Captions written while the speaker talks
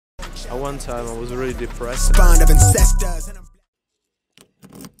At one time I was really depressed. Spawn of ancestors.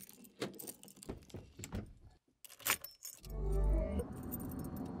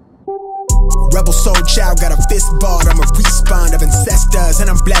 Rebel soul child got a fist balled. I'm a respawn of ancestors, and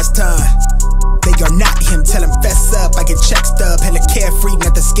I'm blessed, huh? They are not him, tell him fess up. I get check stub, hella carefree,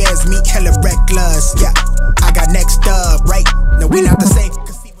 nothing scares me, hella reckless. Yeah, I got next up, right? No, we not the same.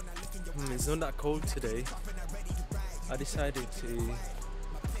 It's not that cold today. I decided to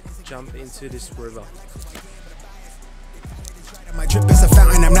jump into this river. My drip is a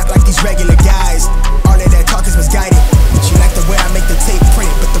fountain, I'm not like these regular guys. All of that talk is misguided. But you like the way I make the tape print,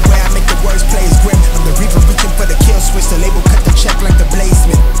 but the way I make the words play is grim. I'm the reaper reaching for the kill switch, the label cut the check like the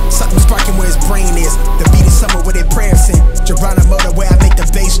bladesman. Something sparking where his brain is. The beat is somewhere where their prayers in. Geronimo, the way I make the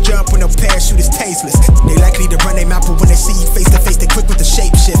bass jump with no parachute is tasteless. They likely to run their mouth, but when they see you face to face, they quick with the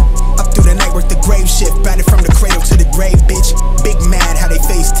shape shift. Up through the night, work the grave shift. Batted from the cradle to the grave, bitch. Big mad how they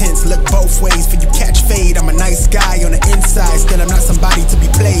face tense. Look both ways for you catch fade. I'm a nice guy on the inside, still I'm not somebody to be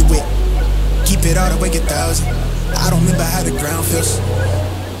played with. Keep it all the way 1,000. I don't remember how the ground feels.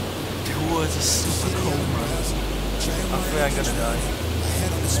 The water is super cold, man. I feel I'm gonna die.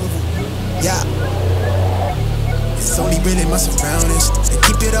 Yeah. It's only really my surroundings. And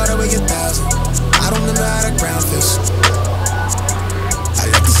keep it all the way 1,000. I don't remember how the ground feels. I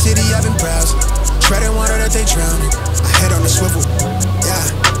left the city, I've been browsing. Treading water that they drowning. I head on the swivel.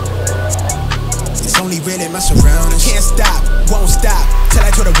 Yeah. It's only really my surroundings. Can't stop, won't stop, till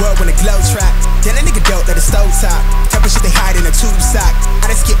I tour the world when the glow trap. Then a nigga dope at the stove top. Type of shit they hide in a tube sock. I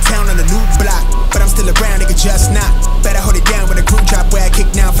done skipped town on a new block, but I'm still around, nigga, just not. Better hold it down with a group drop where I kick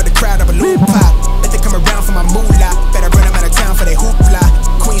down for the crowd, I balloon pop. Let they come around for my moolah. Better run them out of town for they hoopla.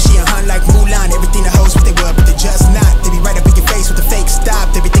 Queen, she a hun like Mulan. Everything the hoes what they were, but they just not. They be right up in your face with the fake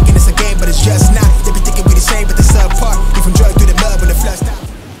stop. They be thinking it's a game, but it's just not. They be thinking we the same, but the subpar. You from joy through the mud when the flood stop.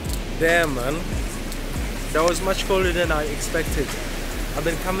 Damn, man. That was much colder than I expected. I've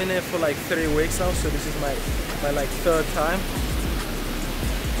been coming here for like 3 weeks now, so this is my like 3rd time.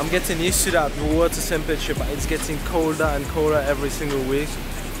 I'm getting used to that water temperature, but it's getting colder and colder every single week,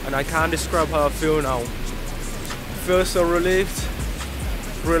 and I can't describe how I feel now. I feel so relieved,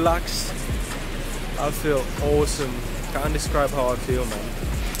 relaxed. I feel awesome. Can't describe how I feel,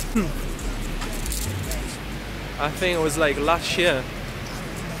 man. I think it was like last year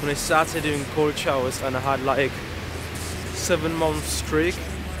when I started doing cold showers and I had like 7-month streak.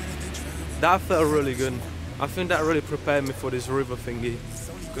 That felt really good. I think that really prepared me for this river thingy,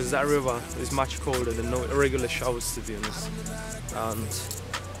 because that river is much colder than no regular showers, to be honest. And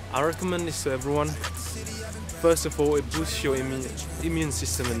I recommend this to everyone. First of all, it boosts your immune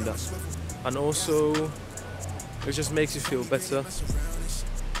system in that, and also it just makes you feel better.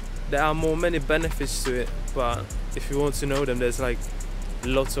 There are many benefits to it, but if you want to know them, there's like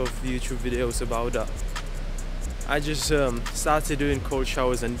lots of YouTube videos about that. I just started doing cold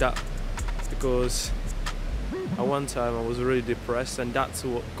showers and that because at one time I was really depressed, and that's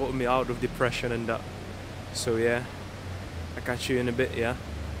what got me out of depression and that. So yeah, I'll catch you in a bit, yeah.